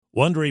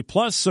Wondery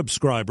Plus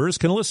subscribers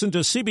can listen to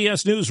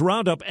CBS News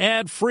Roundup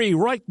ad-free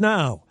right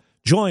now.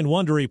 Join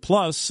Wondery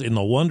Plus in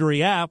the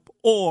Wondery app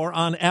or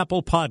on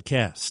Apple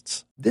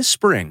Podcasts. This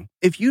spring,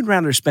 if you'd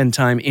rather spend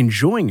time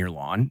enjoying your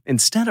lawn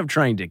instead of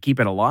trying to keep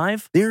it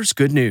alive, there's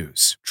good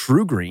news.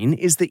 True Green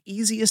is the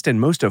easiest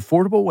and most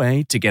affordable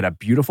way to get a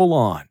beautiful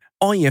lawn.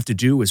 All you have to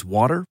do is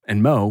water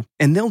and mow,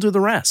 and they'll do the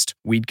rest.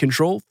 Weed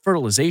control,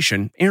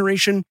 fertilization,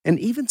 aeration, and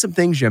even some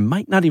things you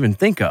might not even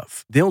think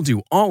of. They'll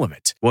do all of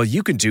it, while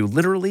you can do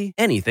literally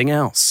anything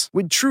else.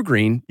 With True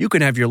Green, you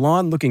can have your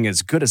lawn looking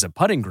as good as a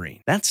putting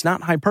green. That's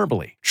not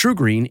hyperbole. True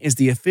Green is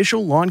the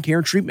official lawn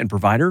care treatment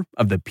provider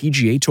of the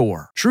PGA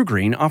Tour. True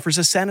Green offers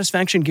a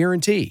satisfaction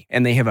guarantee,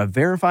 and they have a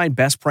verified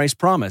best price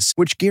promise,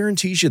 which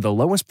guarantees you the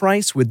lowest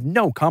price with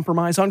no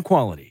compromise on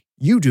quality.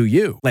 You do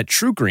you. Let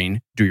True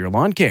Green do your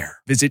lawn care.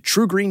 Visit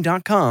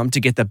TrueGreen.com to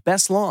get the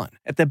best lawn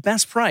at the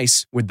best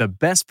price with the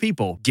best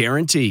people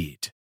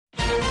guaranteed.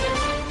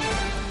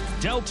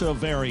 Delta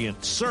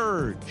variant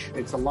surge.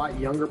 It's a lot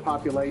younger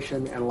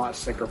population and a lot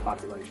sicker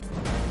population.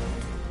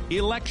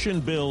 Election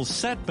bill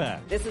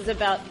setback. This is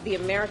about the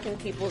American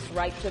people's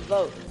right to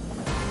vote.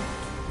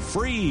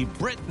 Free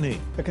Britney.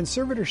 A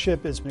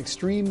conservatorship is an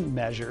extreme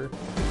measure.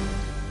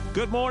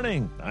 Good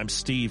morning. I'm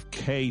Steve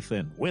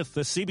Kathan with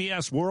the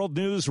CBS World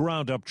News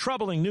Roundup.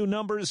 Troubling new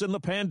numbers in the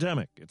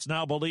pandemic. It's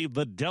now believed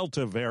the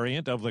Delta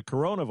variant of the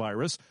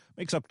coronavirus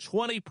makes up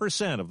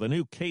 20% of the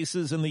new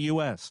cases in the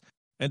U.S.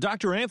 And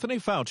Dr. Anthony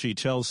Fauci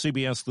tells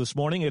CBS This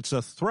Morning it's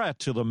a threat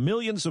to the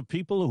millions of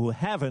people who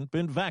haven't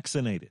been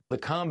vaccinated. The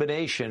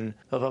combination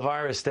of a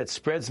virus that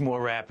spreads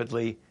more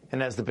rapidly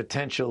and has the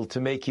potential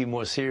to make you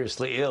more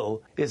seriously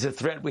ill is a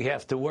threat we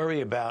have to worry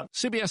about.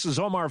 CBS's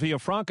Omar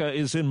Villafranca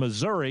is in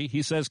Missouri.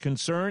 He says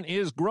concern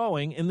is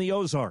growing in the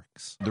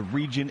Ozarks. The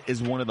region is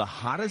one of the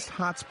hottest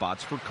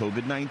hotspots for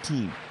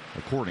COVID-19,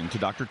 according to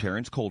Dr.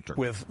 Terrence Coulter.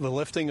 With the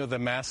lifting of the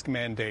mask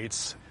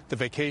mandates, the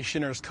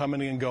vacationers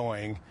coming and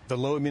going, the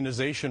low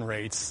immunization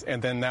rates,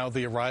 and then now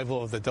the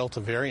arrival of the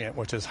Delta variant,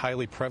 which is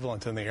highly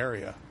prevalent in the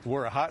area.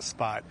 We're a hot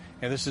spot,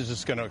 and this is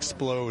just going to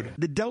explode.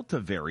 The Delta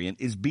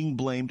variant is being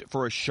blamed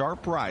for a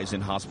sharp rise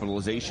in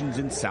hospitalizations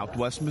in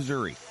southwest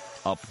Missouri,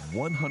 up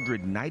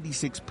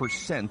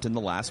 196% in the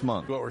last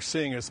month. What we're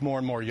seeing is more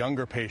and more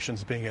younger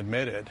patients being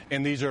admitted,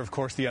 and these are, of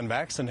course, the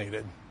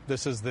unvaccinated.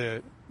 This is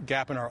the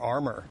gap in our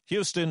armor.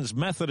 Houston's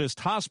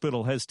Methodist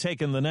Hospital has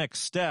taken the next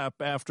step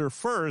after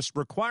first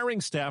requiring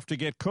staff to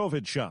get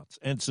COVID shots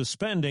and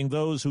suspending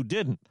those who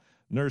didn't.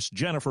 Nurse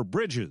Jennifer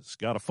Bridges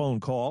got a phone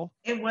call.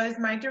 It was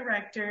my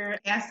director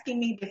asking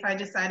me if I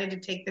decided to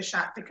take the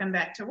shot to come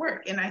back to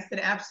work. And I said,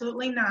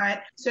 absolutely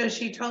not. So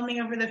she told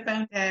me over the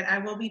phone that I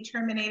will be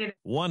terminated.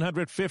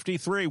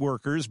 153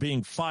 workers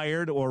being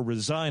fired or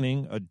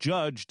resigning. A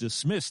judge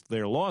dismissed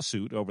their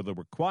lawsuit over the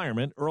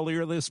requirement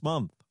earlier this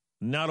month.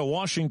 Now to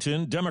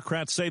Washington,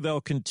 Democrats say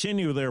they'll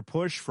continue their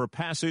push for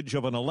passage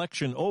of an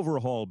election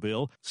overhaul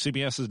bill.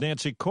 CBS's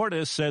Nancy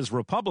Cordes says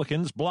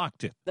Republicans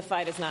blocked it. The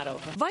fight is not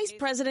over. Vice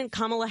President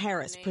Kamala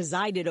Harris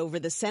presided over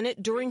the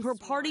Senate during her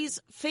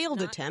party's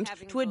failed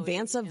attempt to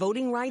advance a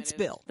voting rights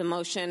bill. The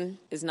motion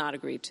is not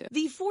agreed to.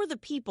 The For the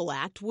People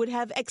Act would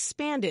have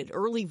expanded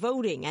early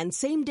voting and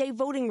same-day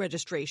voting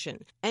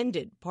registration,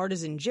 ended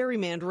partisan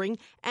gerrymandering,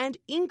 and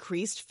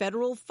increased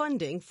federal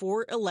funding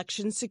for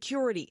election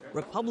security.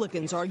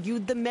 Republicans argued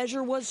the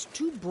measure was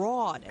too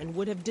broad and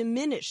would have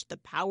diminished the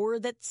power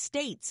that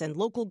states and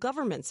local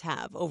governments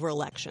have over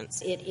elections.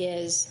 It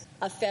is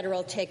a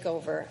federal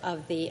takeover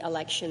of the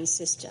election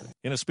system.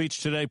 In a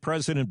speech today,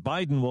 President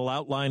Biden will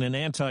outline an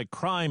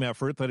anti-crime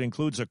effort that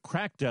includes a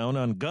crackdown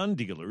on gun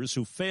dealers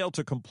who fail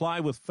to comply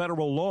with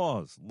federal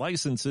laws.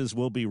 Licenses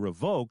will be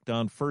revoked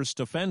on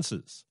first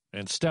offenses.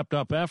 And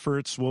stepped-up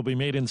efforts will be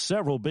made in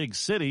several big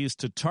cities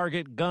to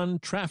target gun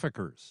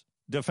traffickers.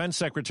 Defense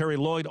Secretary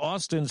Lloyd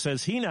Austin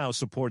says he now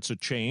supports a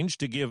change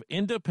to give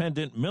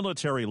independent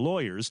military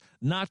lawyers,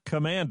 not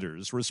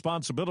commanders,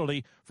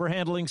 responsibility for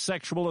handling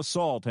sexual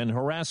assault and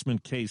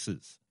harassment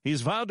cases.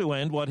 He's vowed to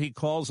end what he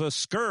calls a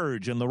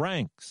scourge in the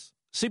ranks.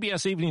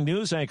 CBS Evening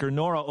News anchor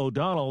Norah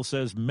O'Donnell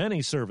says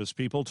many service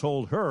people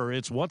told her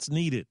it's what's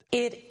needed.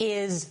 It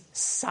is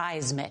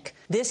seismic.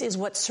 This is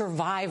what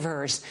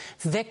survivors,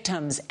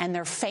 victims, and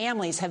their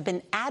families have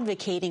been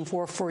advocating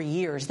for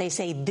years. They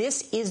say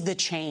this is the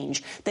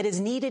change that is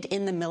needed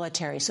in the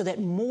military so that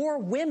more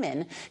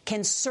women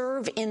can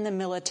serve in the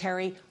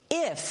military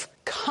if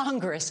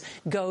Congress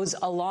goes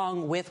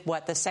along with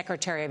what the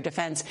Secretary of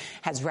Defense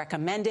has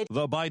recommended.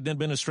 The Biden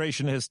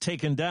administration has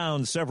taken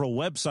down several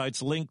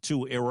websites linked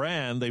to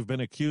Iran. They've been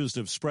accused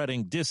of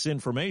spreading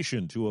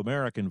disinformation to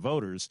American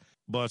voters,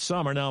 but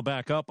some are now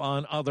back up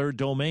on other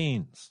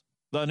domains.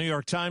 The New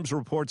York Times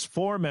reports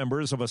 4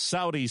 members of a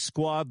Saudi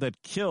squad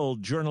that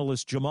killed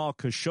journalist Jamal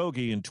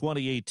Khashoggi in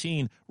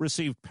 2018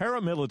 received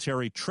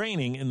paramilitary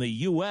training in the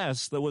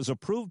U.S. that was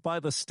approved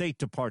by the State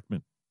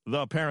Department.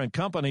 The parent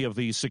company of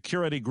the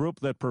security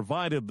group that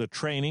provided the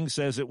training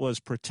says it was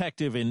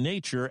protective in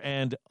nature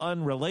and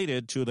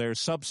unrelated to their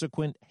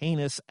subsequent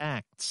heinous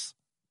acts.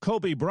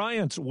 Kobe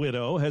Bryant's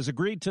widow has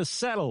agreed to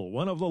settle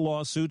one of the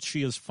lawsuits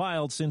she has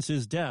filed since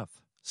his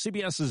death.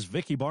 CBS's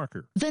Vicki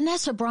Barker.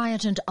 Vanessa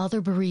Bryant and other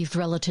bereaved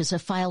relatives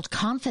have filed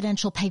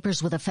confidential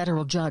papers with a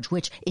federal judge,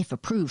 which, if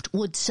approved,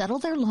 would settle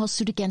their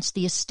lawsuit against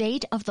the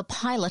estate of the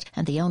pilot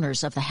and the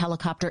owners of the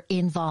helicopter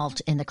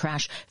involved in the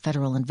crash.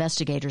 Federal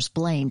investigators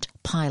blamed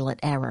pilot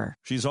error.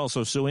 She's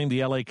also suing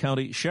the L.A.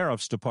 County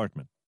Sheriff's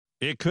Department.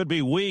 It could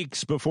be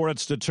weeks before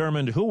it's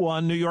determined who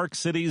won New York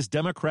City's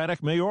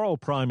Democratic mayoral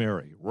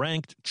primary.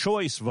 Ranked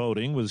choice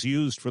voting was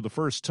used for the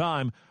first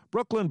time.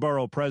 Brooklyn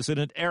Borough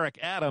President Eric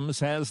Adams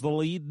has the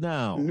lead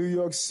now. New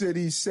York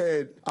City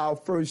said our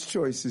first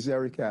choice is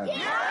Eric Adams.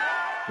 Yeah!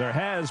 There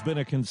has been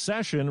a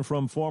concession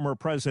from former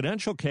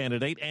presidential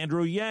candidate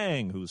Andrew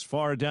Yang, who's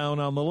far down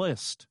on the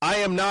list. I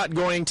am not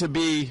going to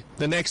be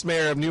the next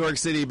mayor of New York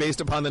City based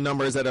upon the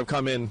numbers that have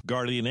come in.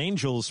 Guardian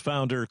Angels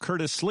founder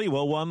Curtis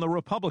Sliwa won the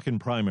Republican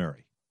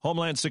primary.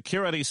 Homeland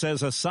Security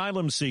says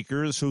asylum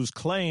seekers whose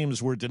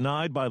claims were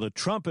denied by the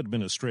Trump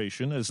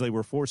administration as they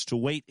were forced to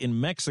wait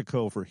in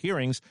Mexico for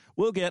hearings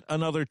will get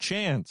another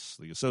chance.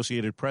 The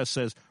Associated Press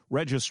says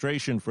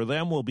registration for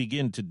them will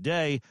begin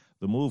today.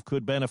 The move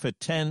could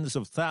benefit tens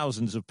of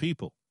thousands of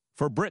people.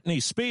 For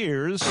Britney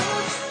Spears,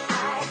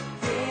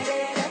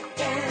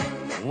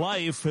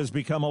 life has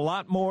become a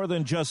lot more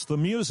than just the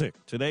music.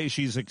 Today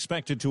she's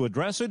expected to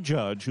address a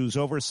judge who's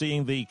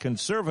overseeing the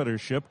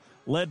conservatorship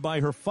led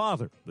by her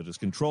father that has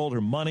controlled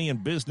her money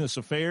and business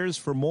affairs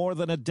for more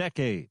than a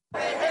decade.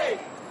 Hey, hey,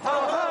 ho,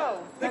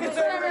 ho, the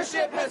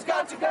conservatorship has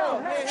got to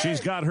go. Hey, She's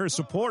got her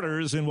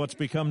supporters in what's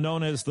become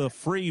known as the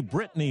Free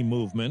Britney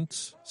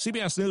movement.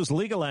 CBS News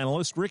legal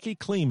analyst Ricky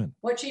Kleeman.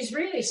 What she's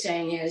really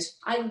saying is,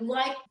 I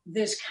like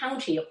this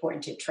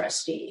county-appointed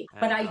trustee,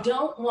 but I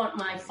don't want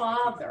my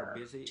father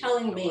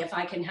telling me if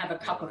I can have a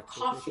cup of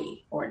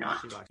coffee or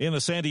not. In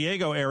the San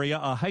Diego area,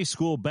 a high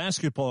school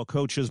basketball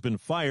coach has been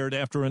fired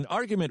after an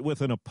argument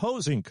with an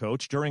opposing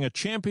coach during a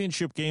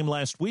championship game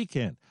last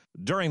weekend.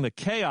 During the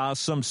chaos,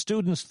 some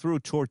students threw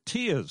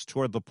tortillas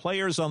toward the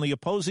players on the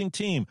opposing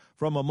team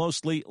from a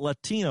mostly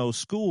Latino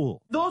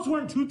school. Those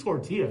weren't two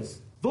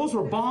tortillas. Those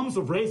were bombs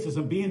of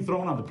racism being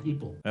thrown on the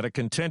people. At a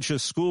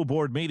contentious school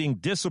board meeting,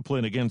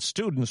 discipline against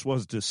students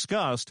was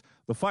discussed.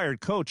 The fired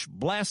coach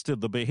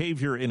blasted the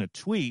behavior in a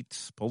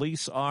tweet.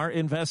 Police are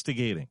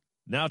investigating.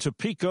 Now to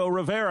Pico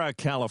Rivera,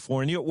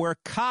 California, where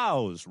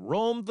cows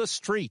roamed the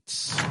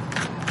streets.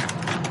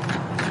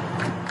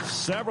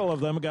 Several of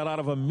them got out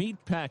of a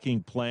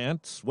meatpacking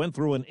plant, went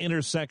through an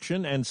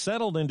intersection, and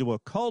settled into a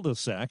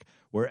cul-de-sac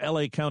where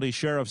L.A. County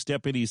Sheriff's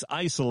deputies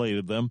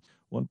isolated them.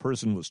 One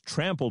person was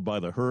trampled by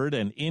the herd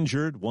and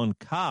injured. One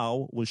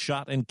cow was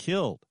shot and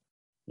killed.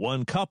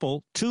 One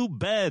couple, 2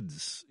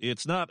 beds.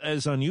 It's not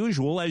as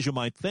unusual as you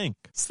might think.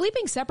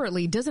 Sleeping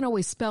separately doesn't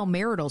always spell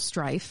marital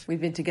strife.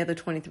 We've been together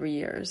 23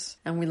 years,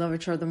 and we love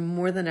each other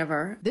more than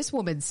ever. This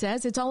woman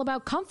says it's all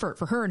about comfort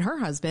for her and her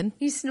husband.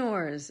 He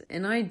snores,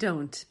 and I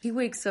don't. He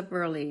wakes up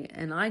early,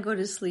 and I go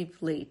to sleep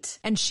late.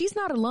 And she's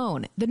not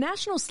alone. The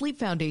National Sleep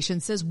Foundation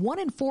says 1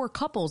 in 4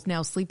 couples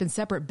now sleep in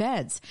separate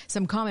beds.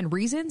 Some common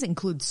reasons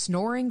include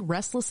snoring,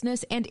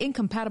 restlessness, and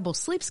incompatible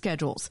sleep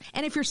schedules.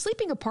 And if you're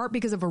sleeping apart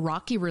because of a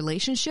rocky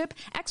relationship,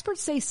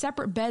 experts say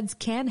separate beds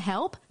can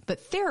help, but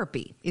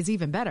therapy is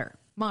even better.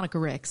 Monica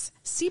Ricks,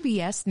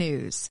 CBS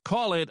News.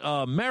 Call it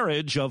a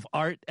marriage of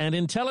art and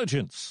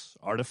intelligence.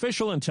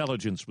 Artificial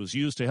intelligence was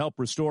used to help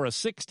restore a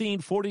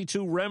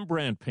 1642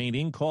 Rembrandt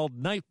painting called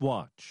Night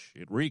Watch.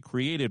 It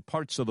recreated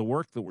parts of the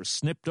work that were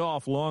snipped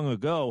off long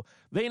ago.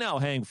 They now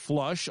hang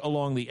flush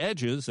along the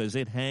edges as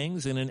it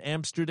hangs in an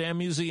Amsterdam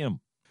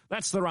museum.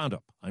 That's the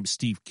Roundup. I'm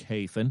Steve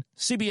Kathan,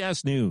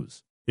 CBS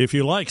News. If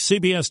you like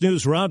CBS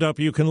News Roundup,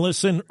 you can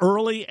listen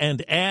early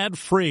and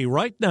ad-free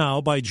right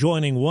now by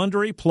joining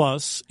Wondery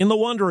Plus in the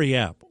Wondery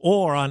app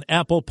or on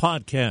Apple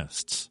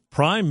Podcasts.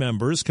 Prime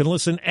members can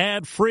listen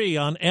ad-free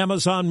on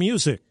Amazon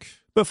Music.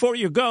 Before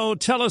you go,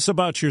 tell us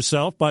about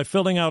yourself by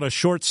filling out a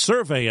short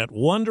survey at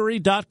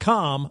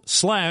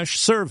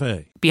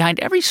Wondery.com/survey. Behind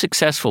every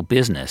successful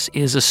business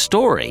is a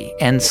story,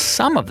 and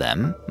some of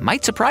them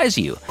might surprise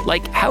you.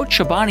 Like how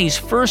Chobani's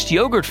first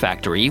yogurt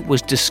factory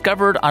was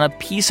discovered on a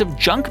piece of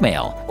junk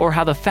mail, or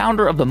how the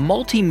founder of the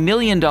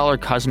multi-million-dollar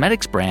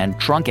cosmetics brand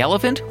Drunk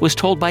Elephant was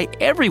told by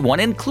everyone,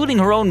 including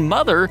her own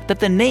mother, that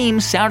the name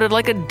sounded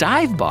like a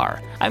dive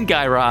bar. I'm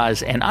Guy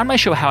Raz, and on my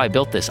show How I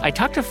Built This, I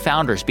talk to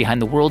founders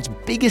behind the world's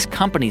biggest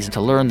companies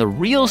to learn the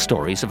real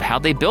stories of how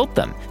they built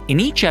them.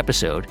 In each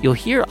episode, you'll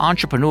hear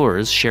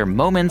entrepreneurs share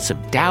moments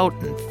of doubt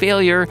and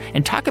failure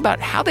and talk about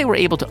how they were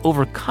able to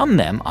overcome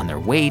them on their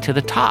way to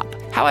the top.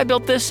 How I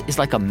Built This is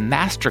like a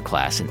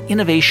masterclass in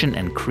innovation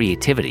and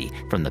creativity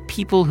from the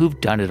people who've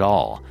done it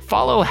all.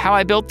 Follow How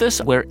I Built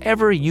This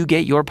wherever you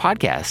get your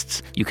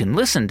podcasts. You can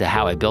listen to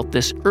How I Built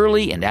This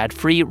early and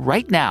ad-free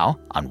right now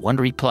on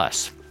Wondery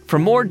Plus. For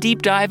more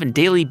deep dive and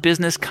daily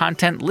business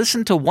content,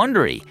 listen to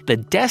Wondery, the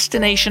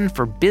destination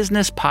for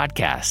business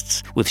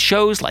podcasts. With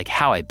shows like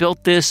How I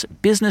Built This,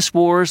 Business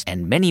Wars,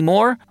 and many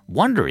more,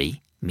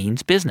 Wondery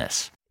means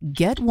business.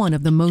 Get one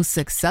of the most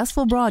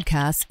successful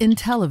broadcasts in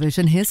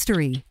television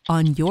history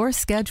on your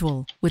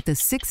schedule with the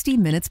 60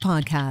 Minutes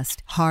Podcast.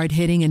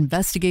 Hard-hitting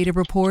investigative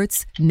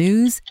reports,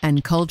 news,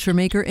 and culture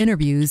maker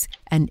interviews,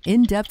 and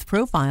in-depth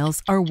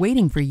profiles are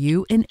waiting for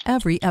you in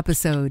every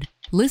episode.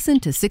 Listen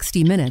to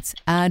 60 Minutes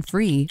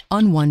ad-free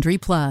on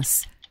Wondery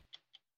Plus